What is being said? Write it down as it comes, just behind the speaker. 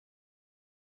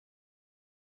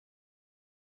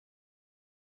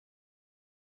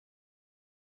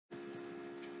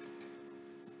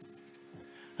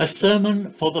A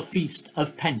sermon for the feast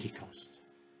of Pentecost.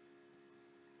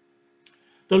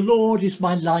 The Lord is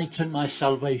my light and my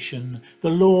salvation. The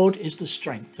Lord is the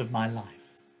strength of my life.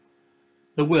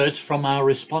 The words from our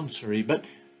responsary, but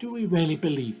do we really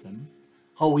believe them?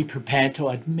 Are we prepared to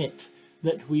admit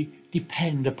that we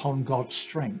depend upon God's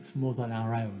strength more than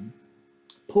our own?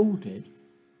 Paul did.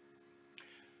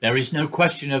 There is no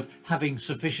question of having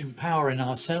sufficient power in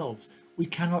ourselves. We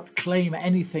cannot claim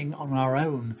anything on our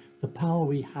own. The power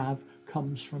we have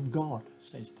comes from God,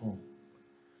 says Paul.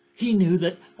 He knew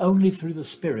that only through the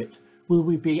Spirit will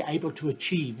we be able to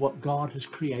achieve what God has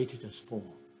created us for.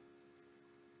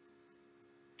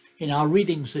 In our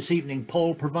readings this evening,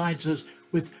 Paul provides us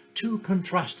with two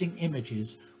contrasting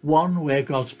images, one where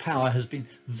God's power has been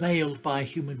veiled by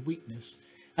human weakness,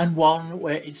 and one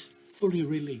where it's fully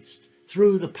released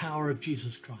through the power of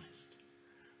Jesus Christ.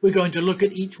 We're going to look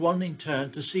at each one in turn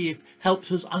to see if it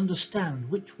helps us understand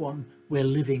which one we're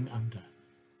living under.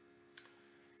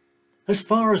 As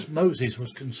far as Moses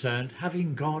was concerned,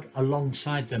 having God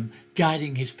alongside them,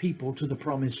 guiding his people to the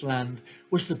promised land,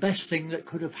 was the best thing that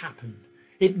could have happened.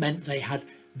 It meant they had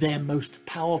their most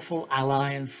powerful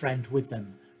ally and friend with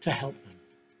them to help them.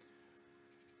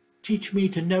 Teach me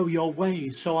to know your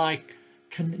ways so I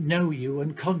can know you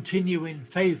and continue in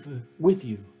favour with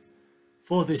you.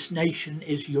 For this nation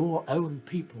is your own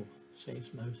people,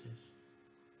 says Moses.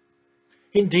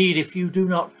 Indeed, if you do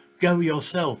not go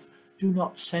yourself, do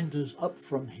not send us up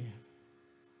from here.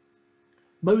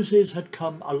 Moses had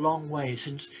come a long way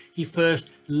since he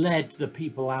first led the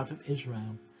people out of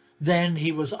Israel. Then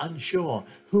he was unsure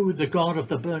who the God of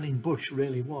the burning bush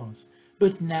really was.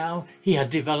 But now he had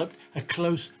developed a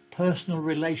close personal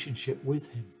relationship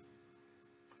with him.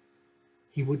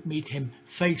 He would meet him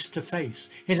face to face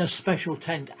in a special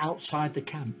tent outside the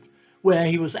camp, where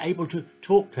he was able to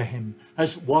talk to him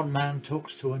as one man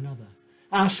talks to another,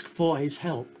 ask for his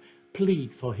help,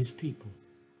 plead for his people.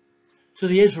 To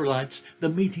the Israelites, the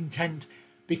meeting tent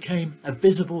became a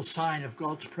visible sign of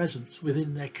God's presence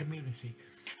within their community.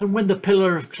 And when the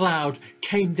pillar of cloud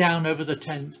came down over the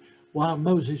tent while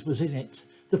Moses was in it,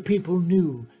 the people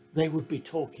knew they would be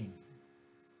talking.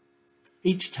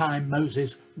 Each time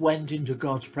Moses went into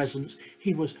God's presence,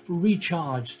 he was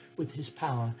recharged with his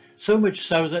power, so much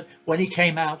so that when he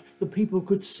came out, the people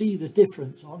could see the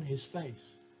difference on his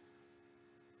face.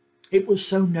 It was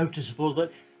so noticeable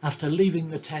that after leaving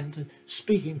the tent and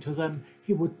speaking to them,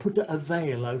 he would put a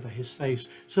veil over his face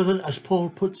so that, as Paul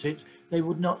puts it, they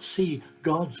would not see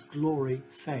God's glory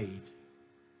fade.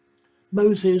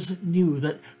 Moses knew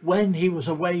that when he was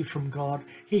away from God,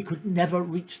 he could never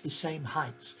reach the same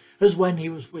heights as when he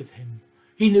was with him.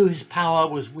 He knew his power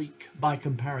was weak by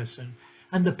comparison,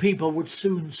 and the people would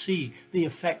soon see the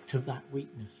effect of that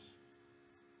weakness.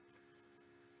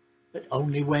 But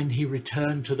only when he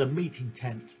returned to the meeting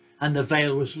tent and the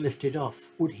veil was lifted off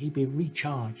would he be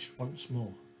recharged once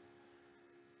more.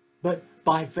 But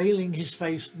by veiling his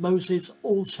face, Moses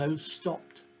also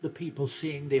stopped the people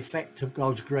seeing the effect of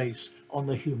God's grace on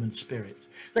the human spirit.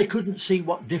 They couldn't see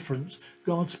what difference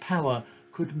God's power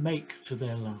could make to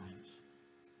their lives.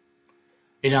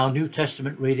 In our New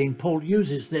Testament reading, Paul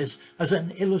uses this as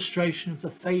an illustration of the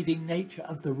fading nature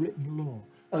of the written law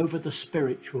over the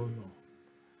spiritual law.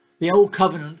 The old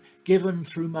covenant given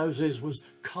through Moses was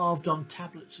carved on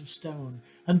tablets of stone,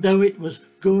 and though it was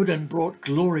good and brought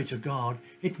glory to God,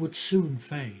 it would soon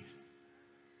fade.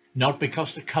 Not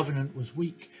because the covenant was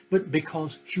weak, but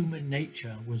because human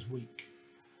nature was weak.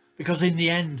 Because in the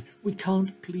end, we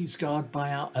can't please God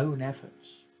by our own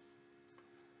efforts.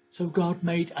 So God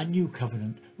made a new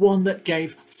covenant, one that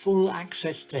gave full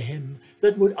access to him,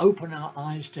 that would open our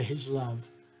eyes to his love,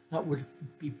 that would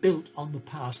be built on the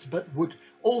past, but would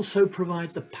also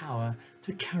provide the power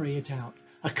to carry it out,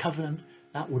 a covenant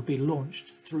that would be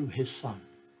launched through his Son.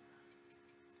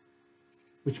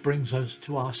 Which brings us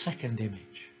to our second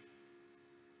image.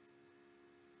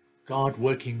 God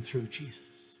working through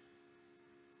Jesus.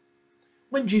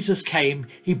 When Jesus came,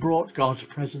 he brought God's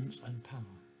presence and power.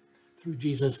 Through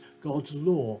Jesus, God's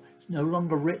law is no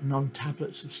longer written on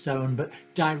tablets of stone, but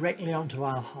directly onto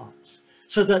our hearts,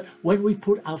 so that when we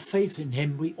put our faith in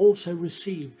him, we also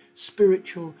receive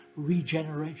spiritual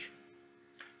regeneration.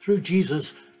 Through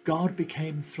Jesus, God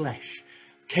became flesh,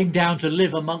 came down to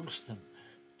live amongst them,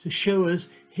 to show us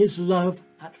his love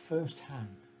at first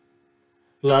hand.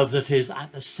 Love that is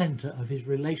at the centre of his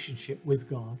relationship with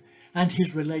God and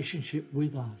his relationship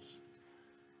with us.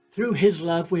 Through his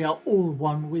love, we are all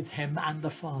one with him and the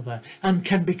Father, and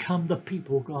can become the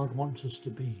people God wants us to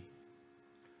be.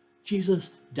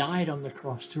 Jesus died on the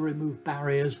cross to remove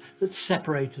barriers that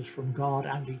separate us from God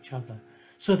and each other,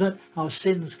 so that our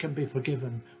sins can be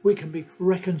forgiven. We can be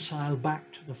reconciled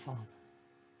back to the Father.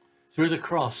 Through the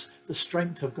cross, the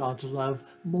strength of God's love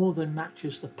more than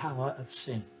matches the power of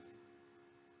sin.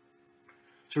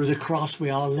 Through the cross, we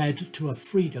are led to a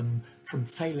freedom from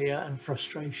failure and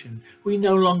frustration. We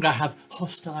no longer have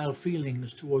hostile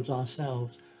feelings towards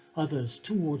ourselves, others,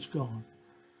 towards God.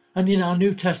 And in our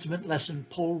New Testament lesson,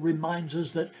 Paul reminds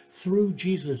us that through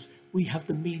Jesus, we have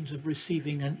the means of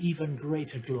receiving an even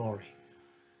greater glory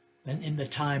than in the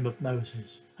time of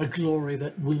Moses, a glory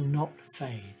that will not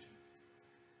fade.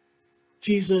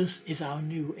 Jesus is our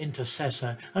new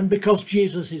intercessor, and because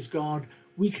Jesus is God,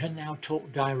 we can now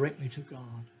talk directly to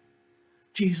God.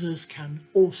 Jesus can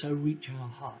also reach our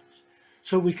hearts,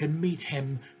 so we can meet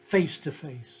him face to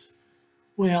face.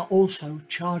 We are also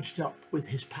charged up with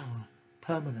his power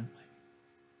permanently.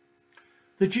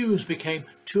 The Jews became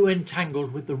too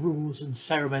entangled with the rules and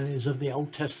ceremonies of the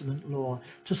Old Testament law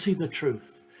to see the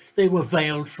truth. They were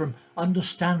veiled from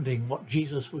understanding what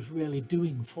Jesus was really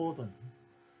doing for them.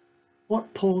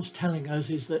 What Paul's telling us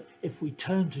is that if we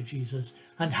turn to Jesus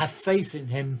and have faith in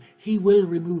him, he will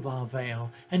remove our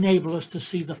veil, enable us to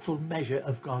see the full measure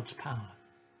of God's power.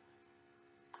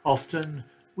 Often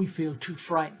we feel too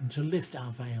frightened to lift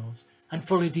our veils and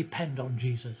fully depend on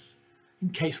Jesus, in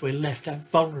case we're left out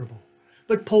vulnerable.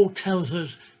 But Paul tells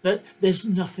us that there's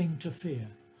nothing to fear.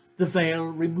 The veil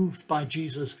removed by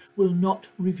Jesus will not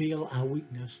reveal our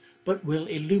weakness, but will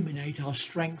illuminate our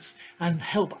strengths and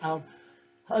help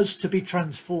us to be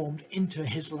transformed into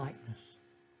his likeness.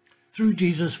 Through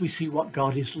Jesus we see what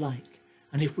God is like,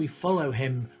 and if we follow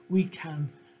him, we can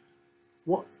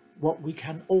what we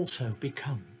can also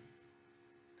become.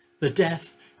 The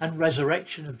death and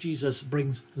resurrection of Jesus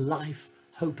brings life,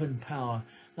 hope and power,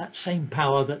 that same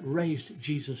power that raised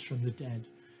Jesus from the dead,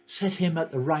 set him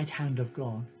at the right hand of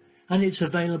God, and it's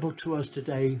available to us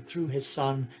today through his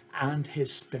Son and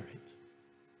his Spirit.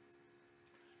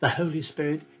 The Holy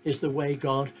Spirit is the way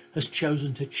God has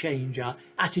chosen to change our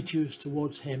attitudes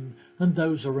towards him and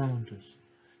those around us.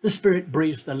 The Spirit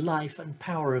breathes the life and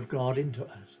power of God into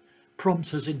us,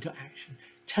 prompts us into action,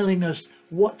 telling us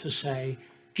what to say,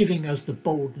 giving us the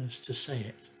boldness to say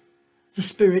it. The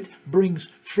Spirit brings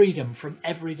freedom from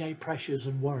everyday pressures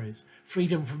and worries,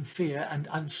 freedom from fear and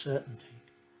uncertainty.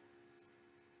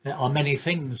 There are many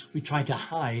things we try to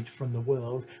hide from the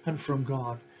world and from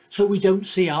God, so we don't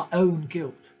see our own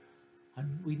guilt.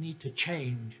 And we need to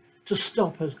change, to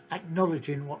stop us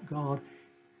acknowledging what God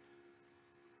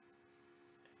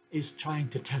is trying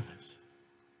to tell us.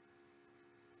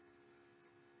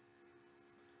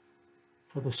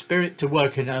 For the Spirit to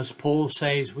work in us, Paul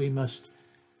says we must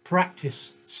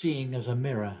practice seeing as a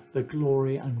mirror the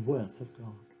glory and worth of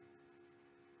God.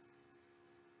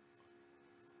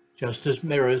 Just as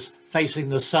mirrors facing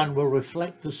the sun will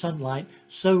reflect the sunlight,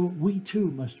 so we too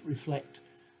must reflect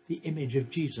the image of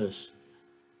Jesus,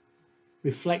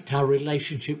 reflect our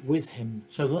relationship with him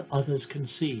so that others can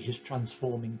see his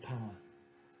transforming power.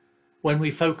 When we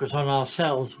focus on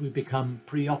ourselves, we become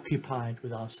preoccupied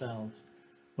with ourselves.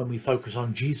 When we focus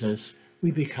on Jesus, we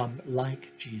become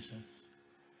like Jesus.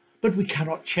 But we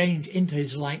cannot change into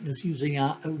his likeness using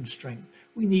our own strength.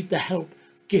 We need the help,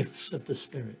 gifts of the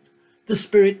Spirit. The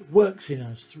Spirit works in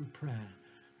us through prayer,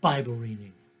 Bible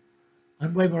reading,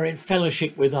 and when we're in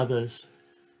fellowship with others.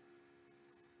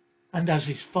 And as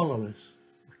his followers,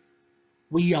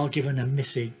 we are given a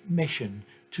mission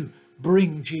to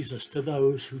bring Jesus to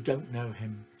those who don't know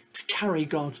him, to carry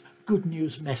God's good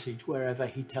news message wherever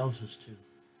he tells us to.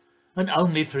 And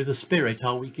only through the Spirit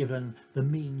are we given the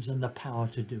means and the power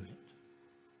to do it.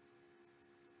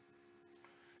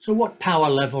 So what power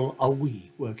level are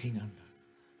we working under?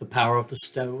 The power of the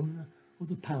stone or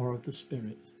the power of the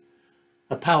Spirit?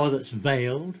 A power that's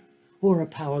veiled or a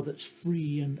power that's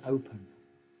free and open?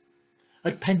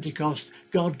 At Pentecost,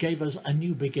 God gave us a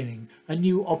new beginning, a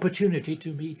new opportunity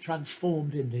to be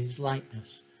transformed into his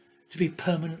likeness, to be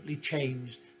permanently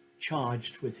changed,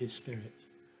 charged with his Spirit,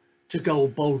 to go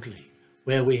boldly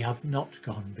where we have not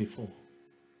gone before.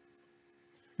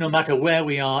 No matter where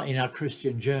we are in our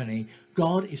Christian journey,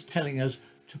 God is telling us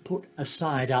to put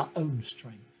aside our own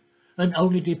strength and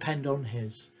only depend on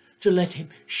his, to let him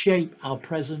shape our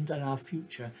present and our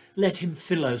future. Let him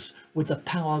fill us with the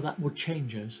power that will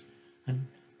change us and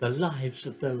the lives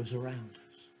of those around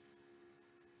us.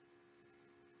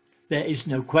 There is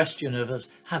no question of us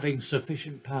having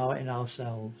sufficient power in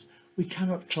ourselves. We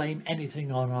cannot claim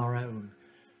anything on our own.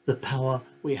 The power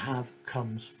we have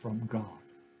comes from God.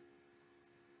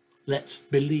 Let's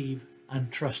believe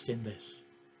and trust in this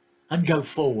and go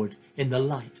forward in the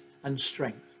light and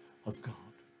strength of God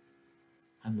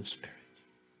and the Spirit.